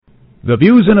The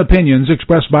views and opinions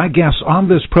expressed by guests on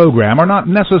this program are not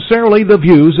necessarily the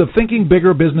views of Thinking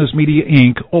Bigger Business Media,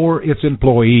 Inc. or its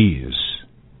employees.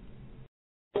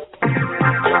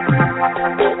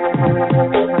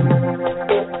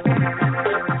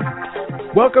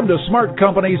 Welcome to Smart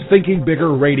Company's Thinking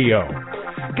Bigger Radio.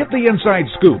 Get the inside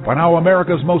scoop on how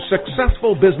America's most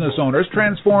successful business owners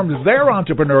transformed their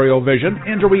entrepreneurial vision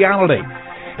into reality.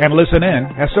 And listen in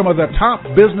as some of the top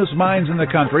business minds in the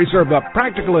country serve up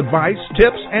practical advice,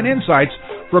 tips, and insights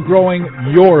for growing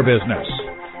your business.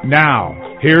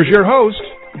 Now, here's your host,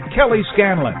 Kelly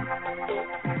Scanlon.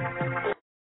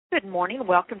 Good morning.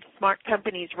 Welcome to Smart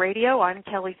Companies Radio. I'm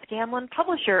Kelly Scanlon,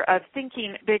 publisher of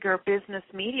Thinking Bigger Business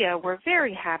Media. We're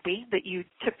very happy that you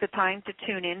took the time to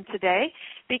tune in today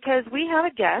because we have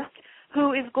a guest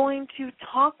who is going to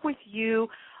talk with you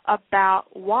about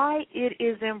why it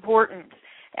is important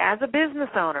as a business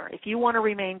owner. If you want to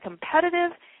remain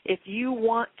competitive, if you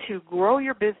want to grow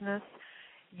your business,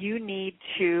 you need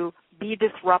to be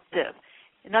disruptive.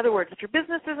 In other words, if your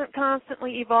business isn't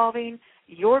constantly evolving,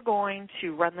 you're going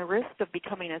to run the risk of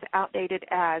becoming as outdated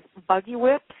as Buggy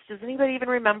Whips. Does anybody even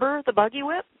remember the Buggy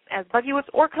Whip? As Buggy Whips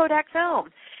or Kodak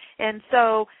film. And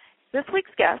so this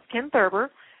week's guest, Ken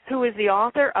Thurber, who is the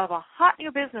author of a hot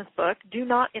new business book, Do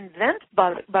Not Invent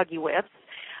Buggy Whips,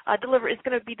 is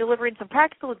going to be delivering some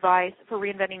practical advice for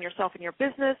reinventing yourself and your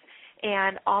business,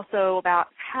 and also about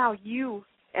how you,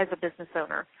 as a business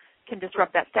owner, can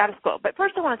disrupt that status quo. But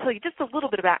first I want to tell you just a little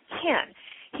bit about Ken.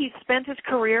 He's spent his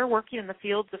career working in the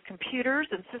fields of computers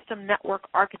and system network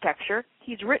architecture.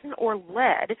 He's written or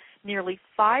led nearly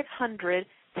 500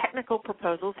 technical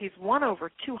proposals. He's won over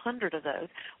 200 of those,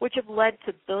 which have led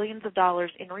to billions of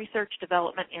dollars in research,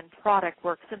 development, and product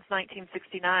work since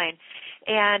 1969.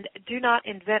 And Do Not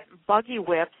Invent Buggy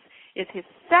Whips is his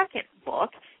second book.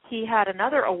 He had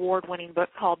another award-winning book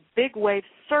called Big Wave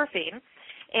Surfing,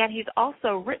 and he's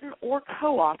also written or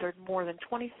co-authored more than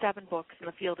 27 books in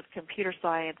the field of computer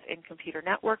science and computer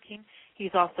networking.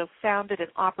 He's also founded and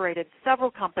operated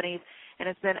several companies and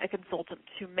has been a consultant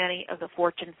to many of the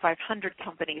Fortune 500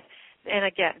 companies. And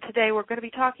again, today we're going to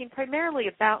be talking primarily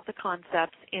about the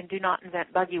concepts in Do Not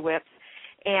Invent Buggy Whips.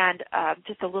 And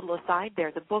just a little aside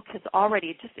there, the book has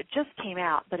already, it just came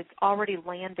out, but it's already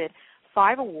landed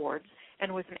 5 awards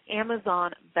and was an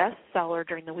Amazon bestseller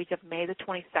during the week of May the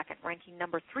 22nd, ranking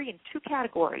number 3 in 2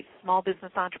 categories, small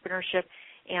business entrepreneurship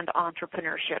and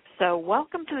entrepreneurship. So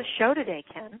welcome to the show today,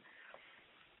 Ken.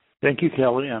 Thank you,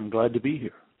 Kelly. I'm glad to be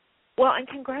here. Well, and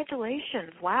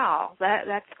congratulations. Wow,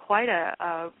 that's quite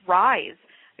a rise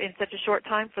in such a short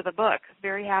time for the book.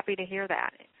 Very happy to hear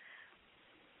that.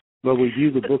 Well, we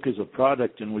view the book as a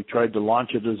product, and we tried to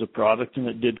launch it as a product, and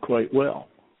it did quite well.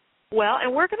 Well,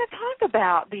 and we're going to talk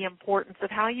about the importance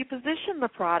of how you position the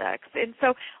products. And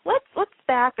so let's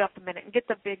back up a minute and get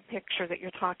the big picture that you're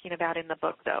talking about in the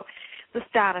book, though, the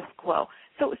status quo.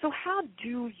 So how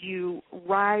do you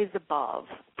rise above,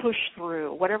 push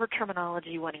through, whatever terminology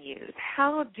you want to use?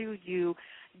 How do you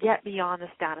get beyond the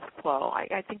status quo?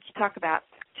 I think you talk about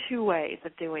 2 ways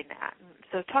of doing that.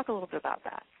 So talk a little bit about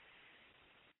that.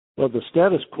 Well, the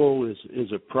status quo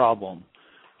is a problem.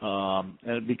 And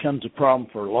it becomes a problem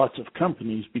for lots of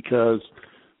companies because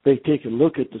they take a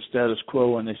look at the status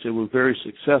quo and they say, we're very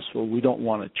successful, we don't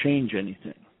want to change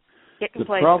anything. The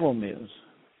problem is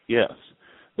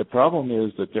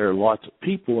that there are lots of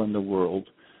people in the world.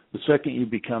 The second you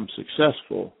become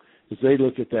successful is they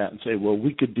look at that and say, well,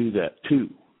 we could do that too.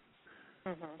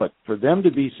 Mm-hmm. But for them to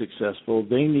be successful,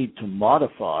 they need to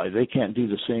modify. They can't do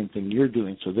the same thing you're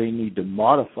doing, so they need to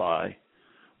modify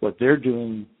what they're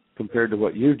doing compared to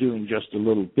what you're doing just a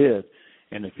little bit.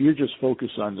 And if you're just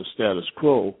focused on the status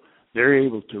quo, they're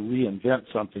able to reinvent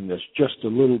something that's just a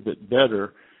little bit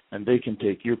better, and they can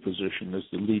take your position as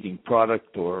the leading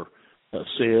product or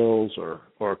sales or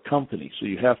company. So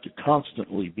you have to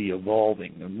constantly be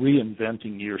evolving and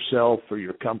reinventing yourself or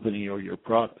your company or your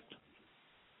product.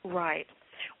 Right.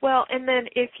 Well, and then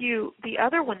the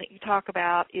other one that you talk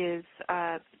about is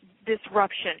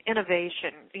disruption,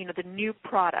 innovation, the new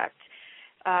product.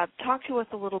 Talk to us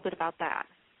a little bit about that.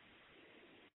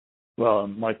 Well,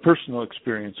 my personal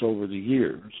experience over the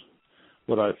years,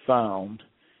 what I've found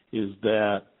is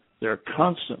that there are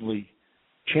constantly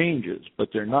changes, but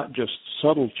they're not just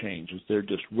subtle changes, they're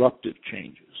disruptive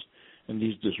changes. And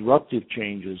these disruptive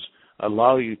changes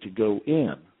allow you to go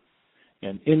in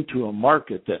and into a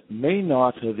market that may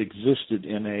not have existed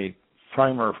in a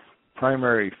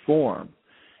primary form,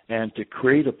 and to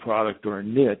create a product or a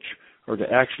niche or to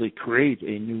actually create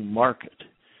a new market.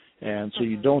 And so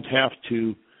you don't have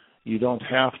to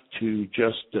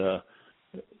just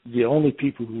the only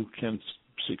people who can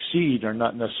succeed are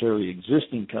not necessarily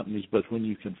existing companies, but when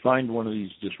you can find one of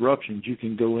these disruptions, you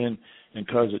can go in and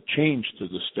cause a change to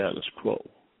the status quo.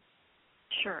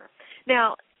 Sure.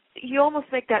 Now, you almost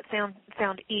make that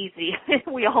sound easy.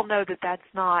 We all know that that's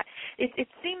not. It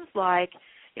seems like,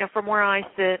 from where I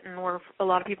sit and where a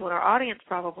lot of people in our audience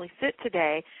probably sit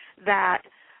today, that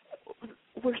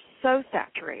we're so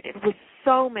saturated with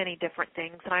so many different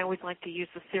things, and I always like to use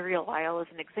the cereal aisle as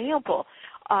an example.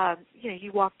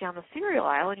 You walk down the cereal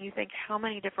aisle and you think, how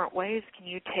many different ways can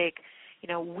you take,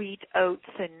 wheat, oats,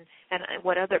 and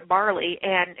what other barley,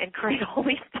 and create all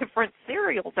these different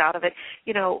cereals out of it?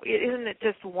 Isn't it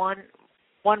just one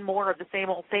more of the same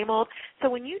old, same old? So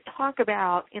when you talk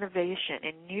about innovation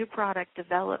and new product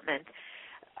development,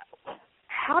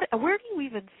 where do you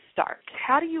even start?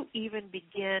 How do you even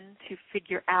begin to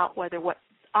figure out whether what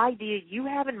idea you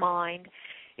have in mind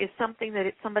is something that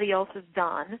somebody else has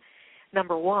done,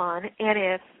 number one, and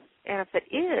if it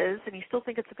is, and you still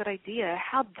think it's a good idea,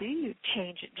 how do you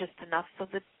change it just enough so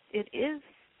that it is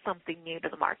something new to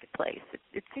the marketplace?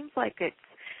 It seems like it's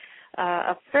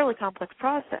a fairly complex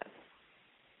process.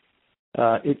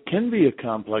 It can be a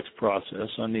complex process.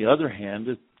 On the other hand,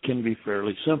 it can be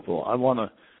fairly simple. I want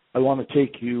to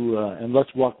take you and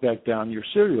let's walk back down your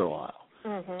cereal aisle.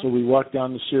 Mm-hmm. So we walk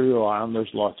down the cereal aisle, and there's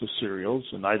lots of cereals,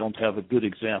 and I don't have a good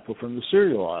example from the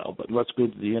cereal aisle, but let's go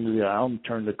to the end of the aisle and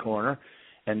turn the corner,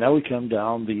 and now we come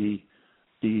down the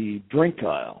drink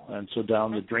aisle. And so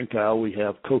down the drink aisle we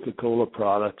have Coca-Cola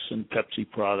products and Pepsi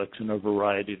products and a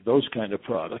variety of those kind of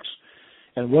products.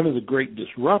 And one of the great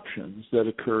disruptions that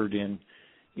occurred in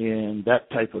that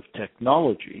type of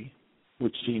technology,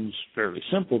 which seems fairly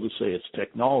simple to say it's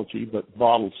technology, but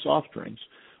bottled soft drinks,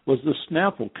 was the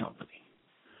Snapple company.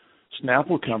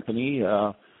 Snapple company,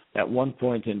 at one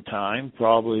point in time,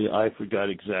 probably I forgot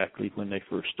exactly when they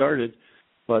first started,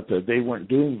 but they weren't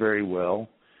doing very well,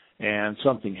 and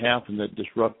something happened that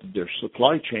disrupted their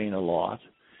supply chain a lot,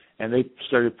 and they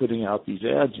started putting out these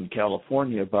ads in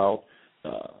California about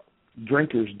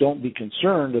drinkers don't be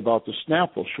concerned about the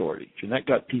Snapple shortage, and that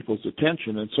got people's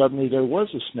attention, and suddenly there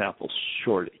was a Snapple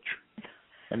shortage,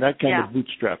 and that kind of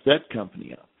bootstrapped that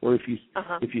company up. Or if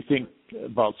you think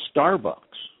about Starbucks,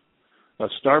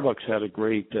 Starbucks had a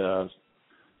great, it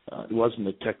wasn't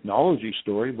a technology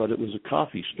story, but it was a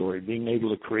coffee story, being able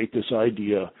to create this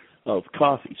idea of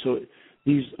coffee. So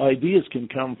these ideas can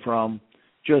come from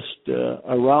just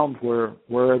around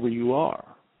wherever you are.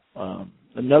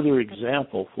 Another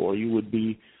example for you would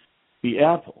be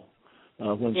Apple.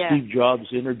 When Steve Jobs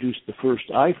introduced the first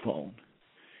iPhone,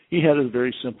 he had a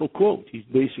very simple quote. He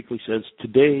basically says,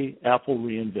 today Apple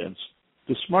reinvents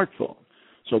the smartphone.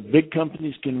 So big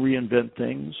companies can reinvent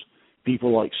things.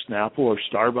 People like Snapple or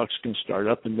Starbucks can start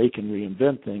up and they can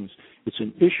reinvent things. It's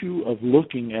an issue of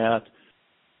looking at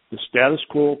the status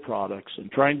quo products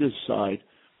and trying to decide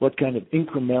what kind of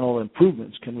incremental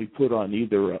improvements can we put on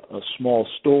either a small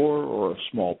store or a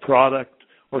small product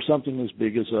or something as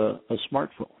big as a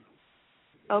smartphone.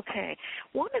 Okay.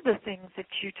 One of the things that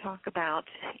you talk about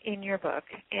in your book,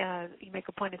 you make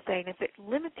a point of saying, is that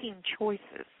limiting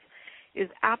choices is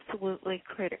absolutely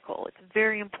critical. It's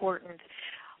very important.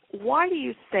 Why do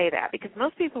you say that? Because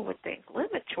most people would think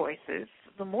limit choices,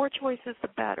 the more choices, the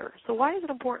better. So why is it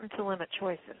important to limit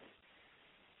choices?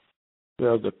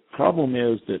 Well, the problem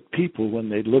is that people, when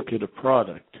they look at a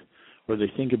product or they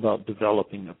think about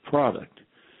developing a product,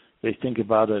 they think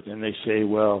about it and they say,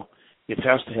 well, it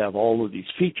has to have all of these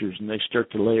features, and they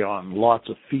start to lay on lots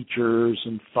of features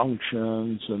and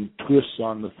functions and twists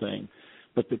on the thing.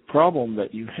 But the problem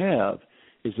that you have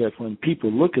is that when people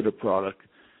look at a product,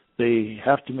 they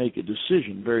have to make a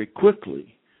decision very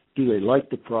quickly. Do they like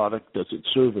the product? Does it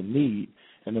serve a need?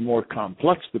 And the more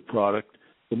complex the product,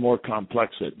 the more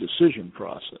complex that decision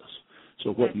process.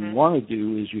 So what you want to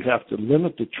do is you have to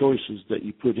limit the choices that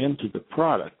you put into the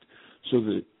product so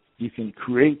that you can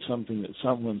create something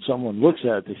that when someone looks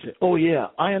at it, they say, oh, yeah,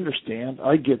 I understand.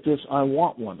 I get this. I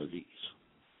want one of these.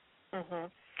 Mm-hmm.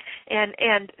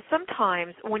 And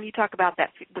sometimes when you talk about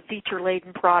the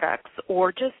feature-laden products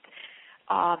or just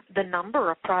the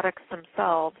number of products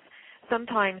themselves,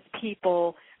 sometimes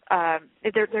people,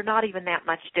 they're not even that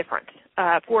much different.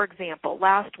 For example,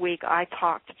 last week I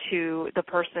talked to the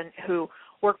person who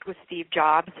worked with Steve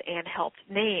Jobs and helped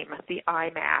name the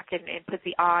iMac and put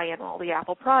the I in all the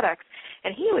Apple products.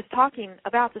 And he was talking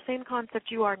about the same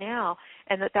concept you are now,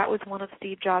 and that was one of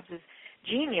Steve Jobs'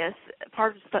 genius.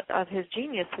 Part of his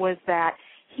genius was that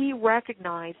he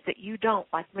recognized that you don't,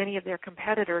 like many of their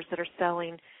competitors that are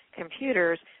selling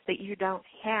computers, that you don't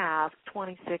have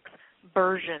 26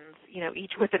 versions,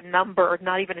 each with a number,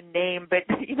 not even a name, but,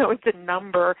 it's a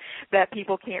number that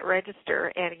people can't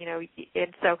register. And,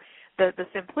 and so the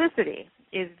simplicity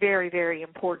is very, very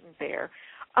important there.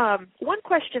 One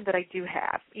question that I do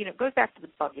have, goes back to the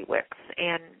buggy whips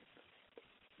and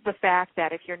the fact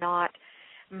that if you're not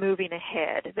moving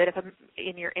ahead, that if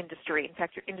in your industry, in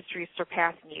fact, your industry is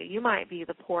surpassing you, you might be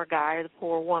the poor guy or the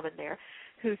poor woman there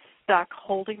who's stuck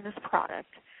holding this product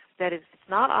that is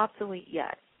not obsolete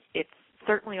yet. It's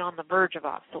certainly on the verge of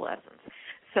obsolescence.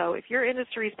 So if your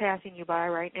industry is passing you by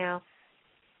right now,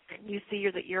 and you see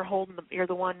that you're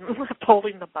the one left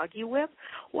holding the buggy whip,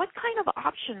 what kind of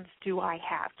options do I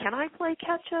have? Can I play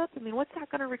catch up? I mean, what's that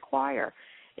going to require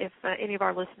if any of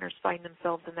our listeners find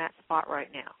themselves in that spot right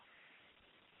now?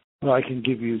 Well, I can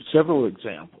give you several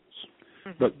examples,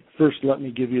 but first let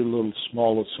me give you a little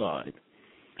small aside.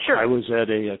 Sure. I was at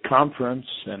a conference,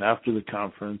 and after the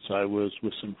conference, I was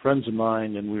with some friends of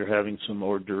mine, and we were having some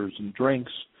hors d'oeuvres and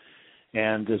drinks,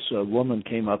 and this woman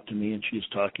came up to me, and she was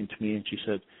talking to me, and she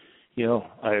said,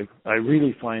 I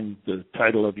really find the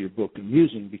title of your book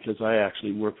amusing because I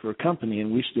actually work for a company,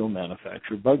 and we still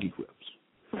manufacture buggy whips.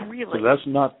 Really? So that's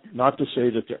not to say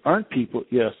that there aren't people.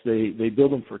 Yes, they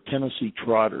build them for Tennessee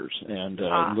trotters and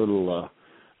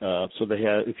so they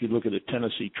have. If you look at a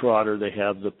Tennessee trotter, they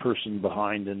have the person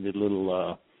behind and the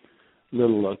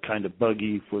little kind of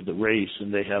buggy for the race,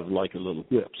 and they have like a little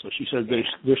whip. So she said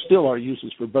there still are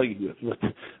uses for buggy whips, but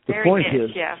the point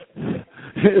is,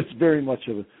 it's very much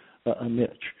of a niche.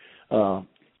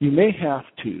 You may have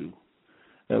to,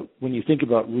 when you think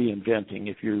about reinventing,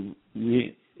 if you're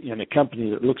in a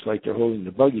company that looks like they're holding the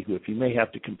buggy whip, you may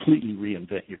have to completely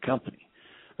reinvent your company.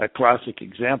 A classic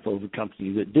example of a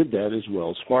company that did that is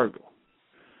Wells Fargo.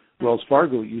 Wells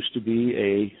Fargo used to be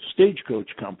a stagecoach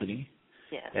company,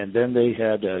 and then they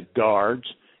had guards,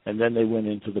 and then they went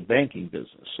into the banking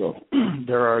business. So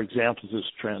there are examples of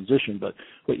this transition, but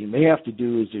what you may have to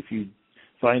do is if you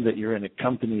find that you're in a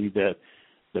company that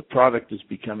the product is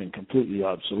becoming completely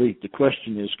obsolete, the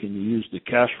question is, can you use the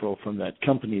cash flow from that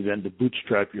company then to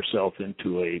bootstrap yourself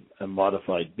into a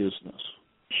modified business?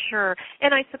 Sure.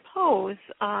 And I suppose,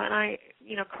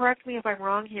 correct me if I'm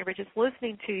wrong here, but just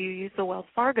listening to you use the Wells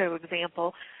Fargo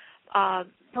example,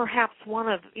 perhaps one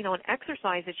of, an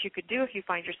exercise that you could do if you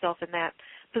find yourself in that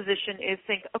position is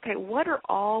think, okay, what are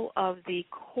all of the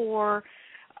core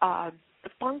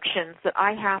functions that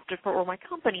I have to, or my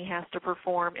company has to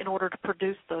perform in order to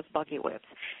produce those buggy whips?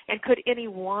 And could any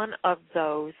one of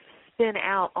those spin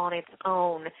out on its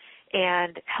own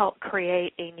and help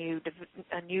create a new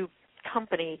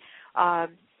company?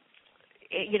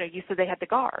 You said they had the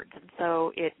guards, and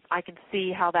so I can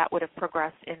see how that would have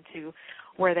progressed into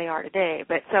where they are today.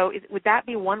 But so would that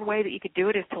be one way that you could do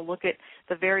it, is to look at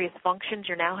the various functions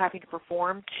you're now having to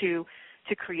perform to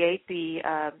create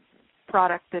the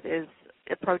product that is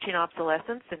approaching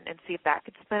obsolescence and see if that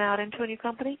could spin out into a new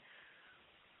company?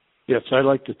 Yes, I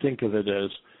like to think of it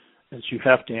as you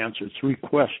have to answer three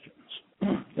questions.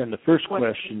 And the first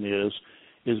question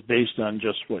is based on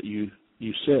just what you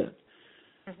said.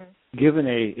 Mm-hmm. Given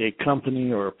a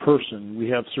company or a person, we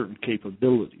have certain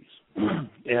capabilities.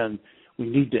 And we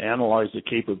need to analyze the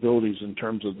capabilities in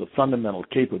terms of the fundamental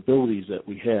capabilities that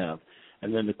we have.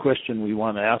 And then the question we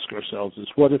want to ask ourselves is,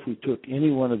 what if we took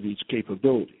any one of these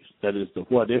capabilities? That is the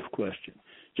what-if question.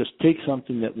 Just take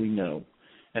something that we know,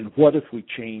 and what if we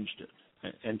changed it?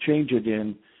 And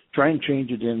try and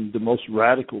change it in the most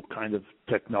radical kind of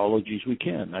technologies we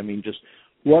can. I mean, just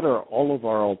what are all of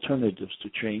our alternatives to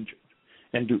change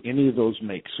it? And do any of those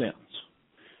make sense?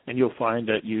 And you'll find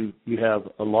that you have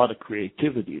a lot of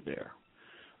creativity there.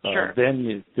 Sure.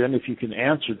 Then if you can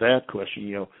answer that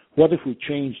question, what if we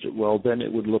changed it? Well, then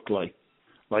it would look like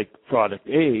product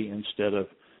A instead of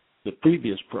the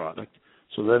previous product.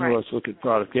 So then let's look at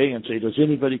product A and say, does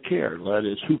anybody care? That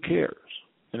is, who cares?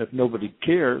 And if nobody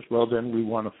cares, well, then we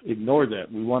want to ignore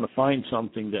that. We want to find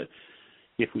something that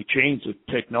if we change the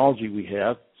technology we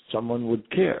have, someone would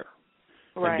care.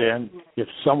 Right. And then if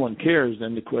someone cares,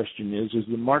 then the question is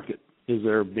the market? Is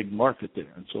there a big market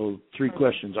there? And so three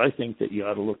questions I think that you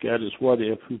ought to look at is what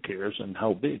if, who cares, and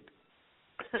how big.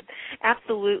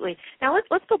 Absolutely. Now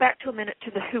let's go back to a minute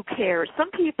to the who cares.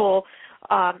 Some people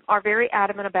are very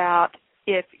adamant about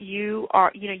if you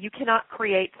are, you cannot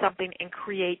create something and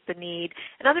create the need.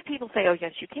 And other people say, oh,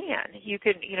 yes, you can. You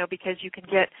can, because you can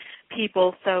get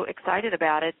people so excited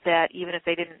about it that even if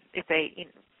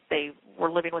they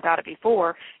were living without it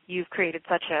before, you've created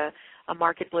such a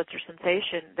market blitz or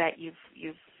sensation that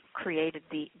you've created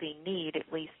the need,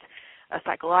 at least a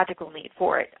psychological need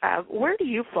for it. Where do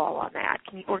you fall on that?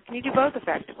 Can you do both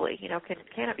effectively?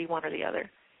 Can it be one or the other?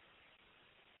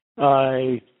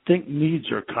 I think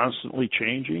needs are constantly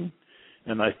changing,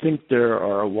 and I think there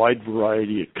are a wide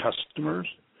variety of customers,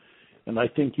 and I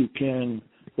think you can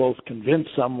both convince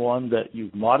someone that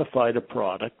you've modified a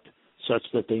product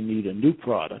such that they need a new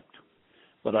product,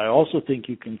 but I also think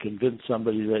you can convince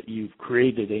somebody that you've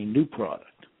created a new product.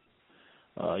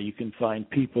 You can find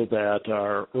people that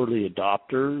are early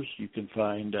adopters. You can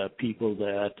find people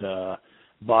that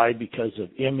buy because of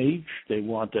image. They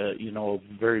want a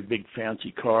very big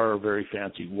fancy car or very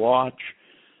fancy watch.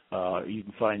 You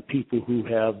can find people who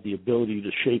have the ability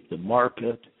to shape the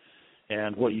market.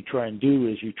 And what you try and do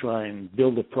is you try and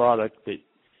build a product that,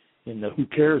 in the who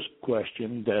cares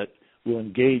question, that will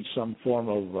engage some form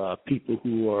of people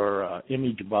who are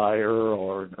image buyer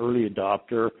or an early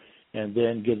adopter, and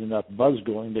then get enough buzz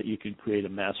going that you can create a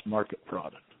mass market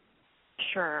product.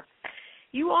 Sure.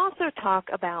 You also talk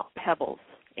about pebbles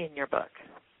in your book.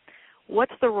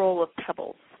 What's the role of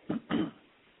pebbles?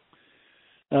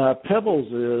 Pebbles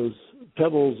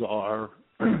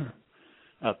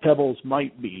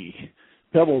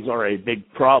are a big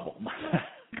problem.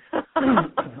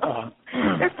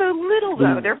 They're so little,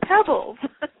 though. They're pebbles.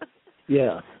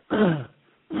 Yeah.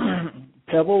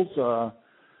 Pebbles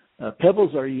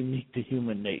are unique to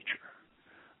human nature.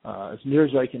 As near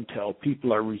as I can tell,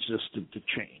 people are resistant to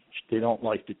change. They don't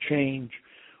like to change,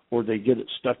 or they get it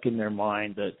stuck in their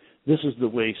mind that this is the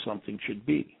way something should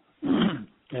be.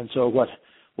 And so what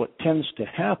tends to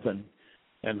happen,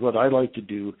 and what I like to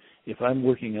do, if I'm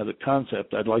working at a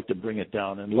concept, I'd like to bring it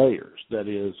down in layers. That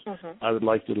is, I would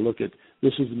like to look at,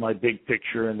 this is my big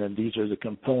picture, and then these are the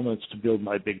components to build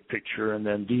my big picture, and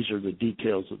then these are the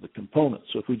details of the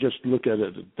components. So if we just look at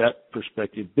it at that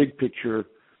perspective, big picture,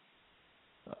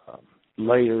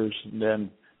 layers, and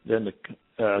then the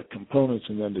components,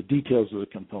 and then the details of the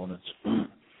components.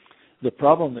 The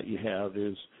problem that you have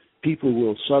is people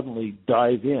will suddenly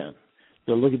dive in.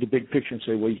 They'll look at the big picture and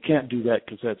say, well, you can't do that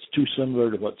because that's too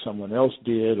similar to what someone else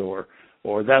did, or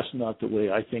that's not the way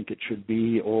I think it should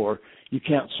be, or you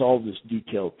can't solve this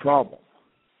detailed problem.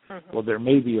 Well, there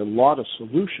may be a lot of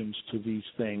solutions to these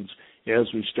things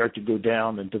as we start to go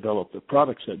down and develop the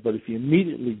product set. But if you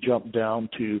immediately jump down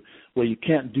to, well, you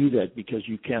can't do that because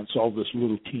you can't solve this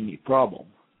little teeny problem,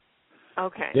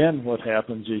 then what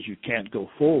happens is you can't go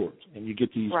forward, and you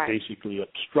get these basically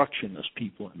obstructionist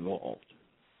people involved.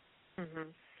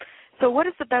 So what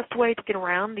is the best way to get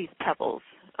around these pebbles?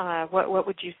 What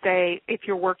would you say if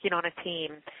you're working on a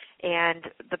team and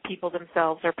the people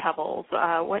themselves are pebbles?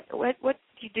 What do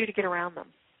you do to get around them?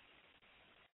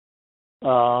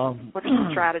 What are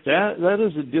the strategies? That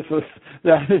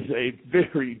is a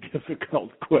very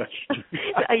difficult question.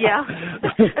 Yeah,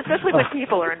 especially when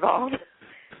people are involved.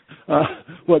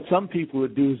 What some people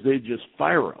would do is they just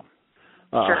fire them.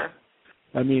 Sure.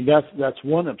 I mean, that's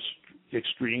one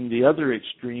extreme. The other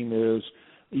extreme is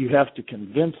you have to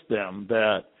convince them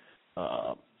that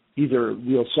either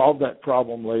we'll solve that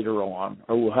problem later on,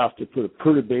 or we'll have to put a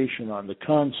perturbation on the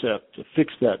concept to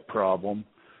fix that problem,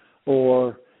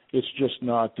 or it's just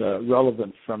not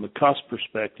relevant from a cost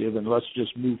perspective, and let's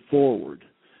just move forward.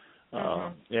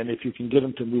 And if you can get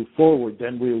them to move forward,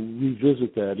 then we'll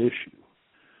revisit that issue.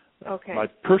 My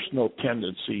personal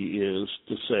tendency is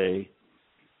to say,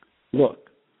 look,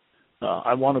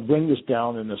 I want to bring this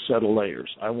down in a set of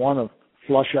layers. I want to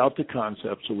flush out the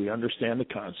concept so we understand the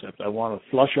concept. I want to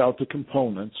flush out the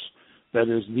components. That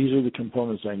is, these are the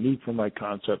components I need for my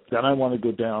concept. Then I want to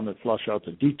go down and flush out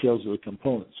the details of the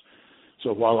components.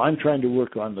 So while I'm trying to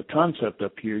work on the concept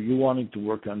up here, you're wanting to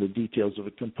work on the details of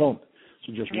a component.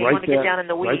 So just write that. Get down in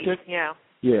the weeds.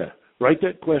 Write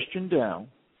that question down.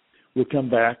 We'll come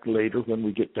back later when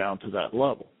we get down to that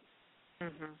level.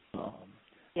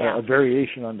 A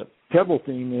variation on the pebble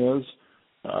theme is,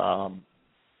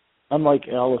 unlike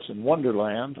Alice in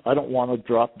Wonderland, I don't want to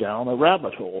drop down a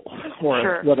rabbit hole,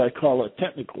 or what I call a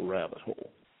technical rabbit hole.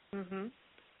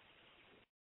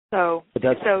 Go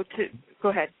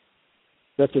ahead.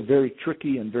 That's a very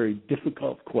tricky and very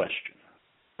difficult question.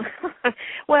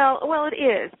 Well, it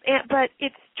is, but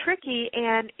it's tricky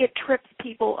and it trips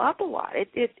people up a lot.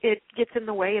 It gets in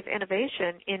the way of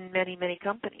innovation in many, many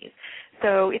companies.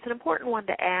 So it's an important one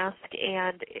to ask,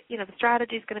 and the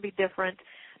strategy is going to be different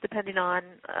depending on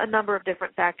a number of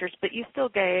different factors. But you still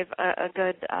gave a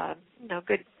good,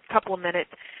 good couple of minutes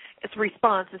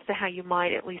response as to how you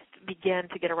might at least begin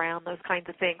to get around those kinds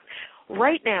of things.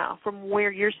 Right now, from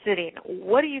where you're sitting,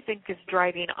 what do you think is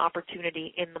driving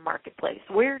opportunity in the marketplace?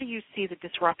 Where do you see the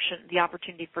disruption, the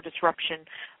opportunity for disruption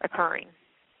occurring,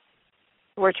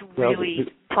 where it's really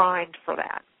primed for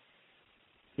that?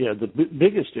 Yeah, the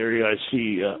biggest area I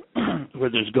see where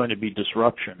there's going to be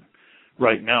disruption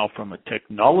right now from a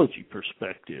technology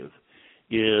perspective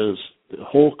is the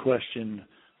whole question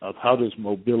of how does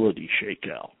mobility shake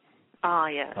out?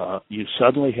 Yes. You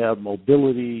suddenly have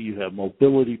mobility, you have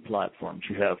mobility platforms,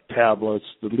 you have tablets.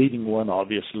 The leading one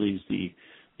obviously is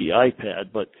the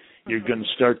iPad, but you're going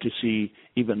to start to see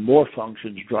even more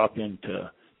functions drop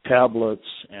into tablets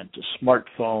and to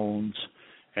smartphones,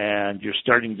 and you're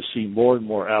starting to see more and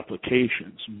more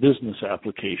applications, business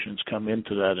applications, come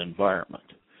into that environment.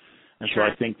 And so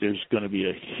I think there's going to be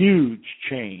a huge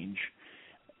change.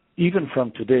 Even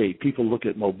from today, people look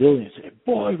at mobility and say,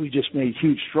 boy, we just made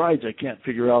huge strides. I can't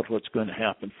figure out what's going to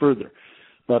happen further.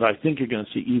 But I think you're going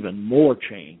to see even more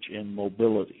change in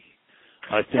mobility.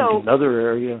 I think another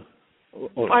area... I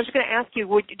was going to ask you,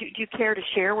 do you care to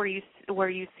share where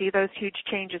you see those huge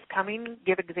changes coming?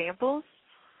 Give examples?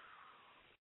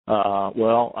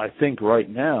 Well, I think right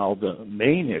now the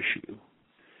main issue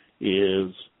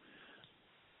is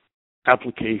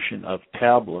application of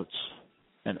tablets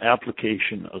and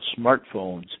application of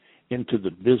smartphones into the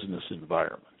business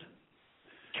environment.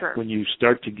 Sure. When you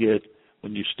start to get,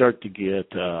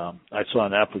 I saw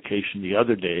an application the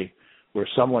other day where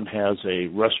someone has a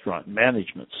restaurant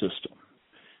management system.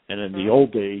 And in the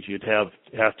old days, you'd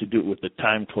have to do it with the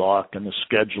time clock and the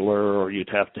scheduler, or you'd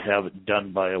have to have it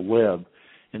done by a web.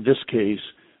 In this case,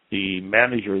 the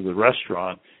manager of the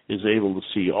restaurant is able to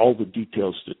see all the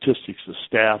detailed statistics of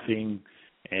staffing,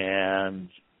 and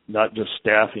not just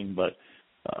staffing, but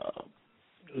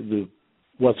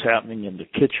what's happening in the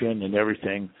kitchen and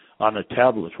everything on a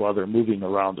tablet while they're moving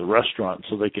around the restaurant,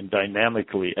 so they can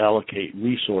dynamically allocate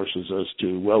resources as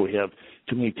to, well, we have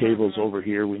too many tables over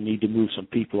here, we need to move some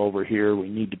people over here, we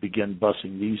need to begin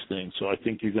busing these things. So I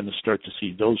think you're going to start to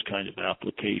see those kind of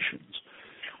applications.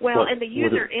 Well, and the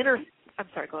user I'm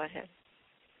sorry, go ahead.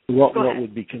 What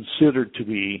would be considered to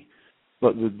be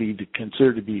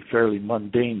considered to be fairly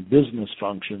mundane business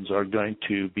functions are going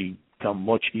to become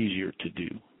much easier to do.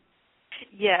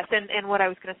 Yes, and what I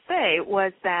was going to say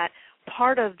was that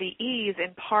part of the ease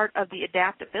and part of the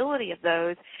adaptability of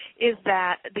those is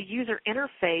that the user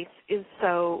interface is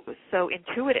so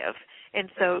intuitive and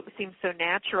so seems so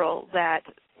natural that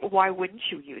why wouldn't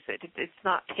you use it? It's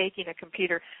not taking a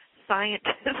computer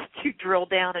scientist to drill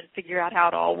down and figure out how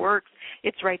it all works.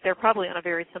 It's right there probably on a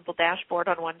very simple dashboard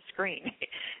on one screen.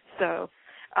 So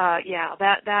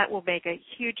that will make a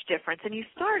huge difference. And you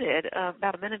started,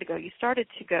 about a minute ago, you started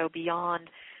to go beyond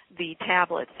the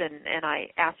tablets, and I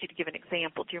asked you to give an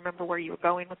example. Do you remember where you were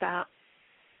going with that?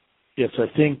 Yes,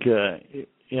 I think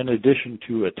in addition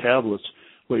to tablets,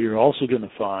 what you're also going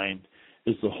to find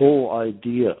is the whole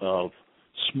idea of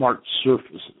smart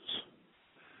surfaces.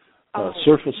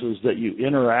 Surfaces that you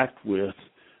interact with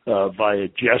via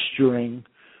gesturing,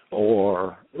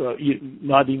 or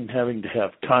not even having to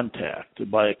have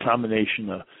contact, by a combination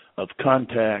of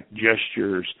contact,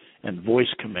 gestures, and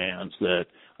voice commands. That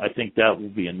I think that will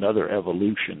be another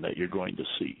evolution that you're going to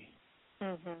see.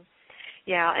 Mm-hmm.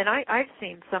 Yeah, and I've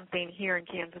seen something here in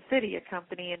Kansas City, a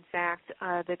company, in fact,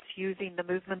 that's using the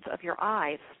movements of your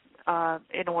eyes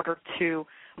in order to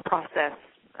process,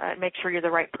 make sure you're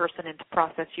the right person and to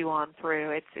process you on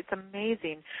through. It's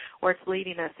amazing where it's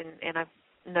leading us, and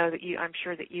I'm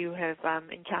sure that you have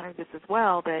encountered this as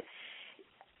well, that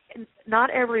not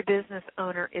every business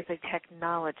owner is a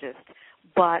technologist,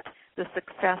 but the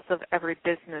success of every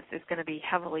business is going to be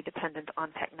heavily dependent on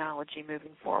technology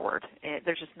moving forward.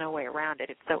 There's just no way around it.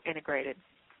 It's so integrated.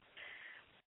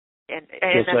 And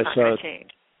yes, that's not going to change.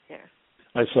 Yeah.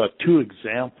 I saw two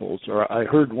examples, or I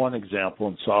heard one example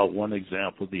and saw one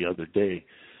example the other day.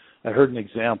 I heard an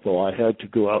example. I had to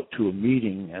go out to a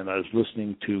meeting, and I was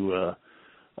listening to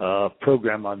a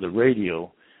program on the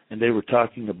radio, and they were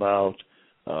talking about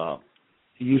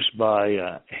use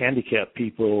by handicapped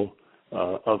people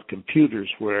of computers,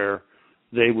 where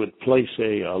they would place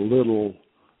a little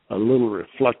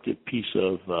reflective piece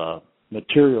of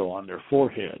material on their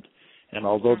forehead. And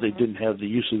although they didn't have the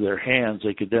use of their hands,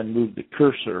 they could then move the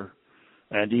cursor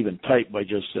and even type by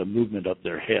just a movement of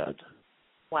their head.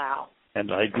 Wow. And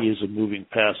ideas of moving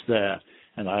past that.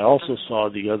 And I also saw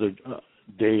the other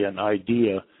day an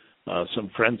idea, some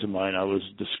friends of mine I was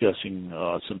discussing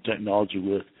some technology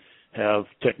with have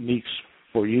techniques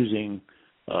for using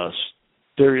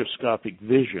stereoscopic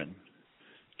vision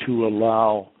to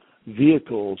allow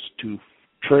vehicles to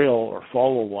trail or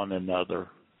follow one another,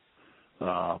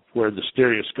 where the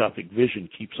stereoscopic vision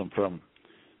keeps them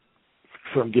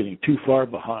from getting too far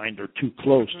behind or too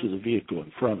close to the vehicle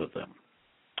in front of them.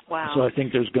 Wow. So I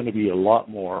think there's going to be a lot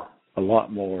more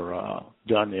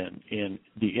done in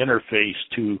the interface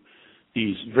to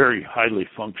these very highly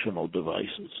functional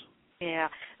devices. Yeah.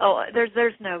 Oh,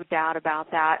 there's no doubt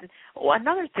about that.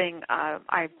 Another thing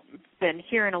I've been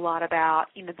hearing a lot about,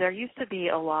 there used to be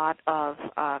a lot of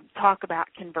talk about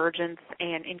convergence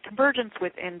and convergence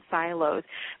within silos,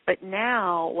 but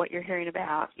now what you're hearing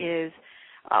about is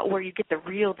where you get the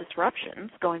real disruptions,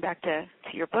 going back to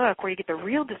your book, where you get the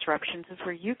real disruptions is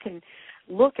where you can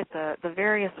look at the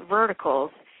various verticals,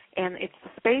 and it's the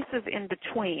spaces in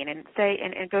between, and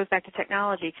it goes back to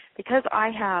technology. Because I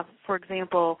have, for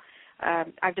example,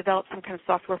 I've developed some kind of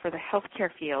software for the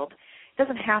healthcare field. It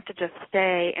doesn't have to just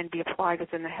stay and be applied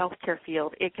within the healthcare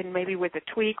field. It can maybe with a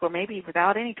tweak or maybe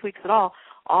without any tweaks at all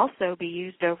also be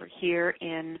used over here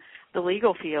in the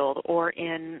legal field or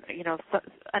in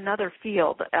another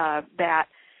field that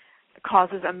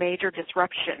causes a major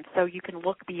disruption. So you can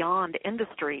look beyond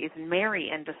industries and marry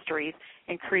industries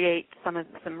and create some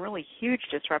really huge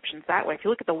disruptions that way. If you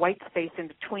look at the white space in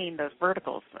between those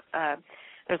verticals,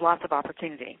 there's lots of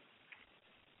opportunity.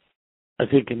 I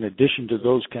think in addition to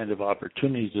those kind of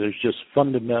opportunities, there's just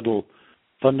fundamental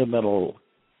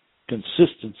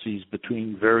consistencies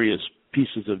between various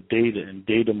pieces of data and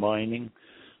data mining.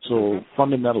 So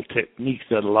fundamental techniques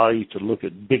that allow you to look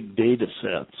at big data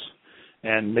sets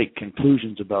and make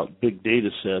conclusions about big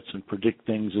data sets and predict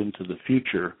things into the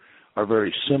future are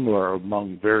very similar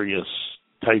among various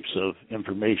types of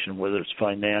information, whether it's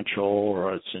financial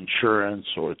or it's insurance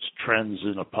or it's trends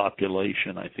in a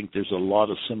population. I think there's a lot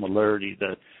of similarity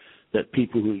that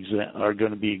people who are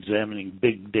going to be examining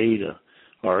big data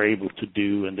are able to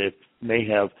do, and they may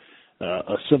have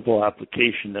a simple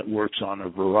application that works on a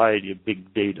variety of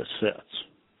big data sets.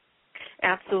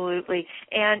 Absolutely.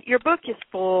 And your book is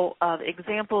full of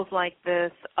examples like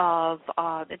this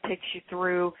it takes you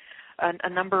through a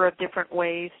number of different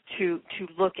ways to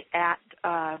look at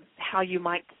how you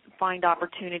might find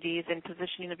opportunities in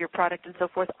positioning of your product and so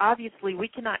forth. Obviously, we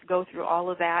cannot go through all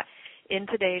of that in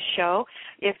today's show.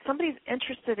 If somebody's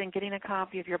interested in getting a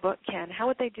copy of your book, Ken, how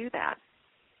would they do that?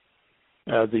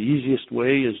 The easiest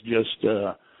way is just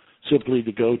simply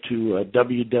to go to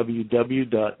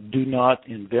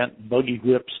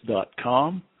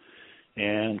www.donotinventbuggywhips.com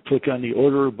and click on the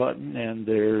order button, and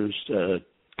there's a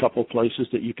couple places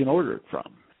that you can order it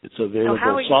from. It's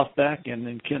available softback and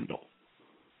in Kindle.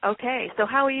 Okay, so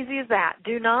how easy is that?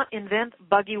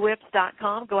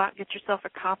 DoNotInventBuggyWhips.com. Go out and get yourself a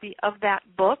copy of that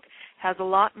book. Has a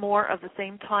lot more of the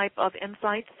same type of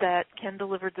insights that Ken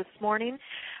delivered this morning.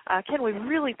 Ken, we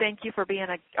really thank you for being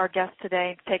our guest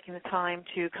today, taking the time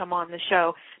to come on the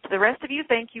show. To the rest of you,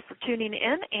 thank you for tuning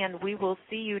in, and we will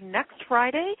see you next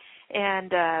Friday,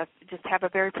 and just have a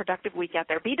very productive week out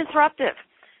there. Be disruptive.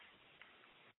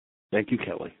 Thank you,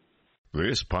 Kelly.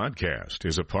 This podcast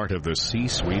is a part of the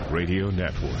C-Suite Radio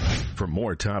Network. For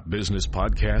more top business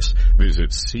podcasts,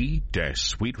 visit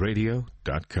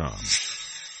c-suiteradio.com.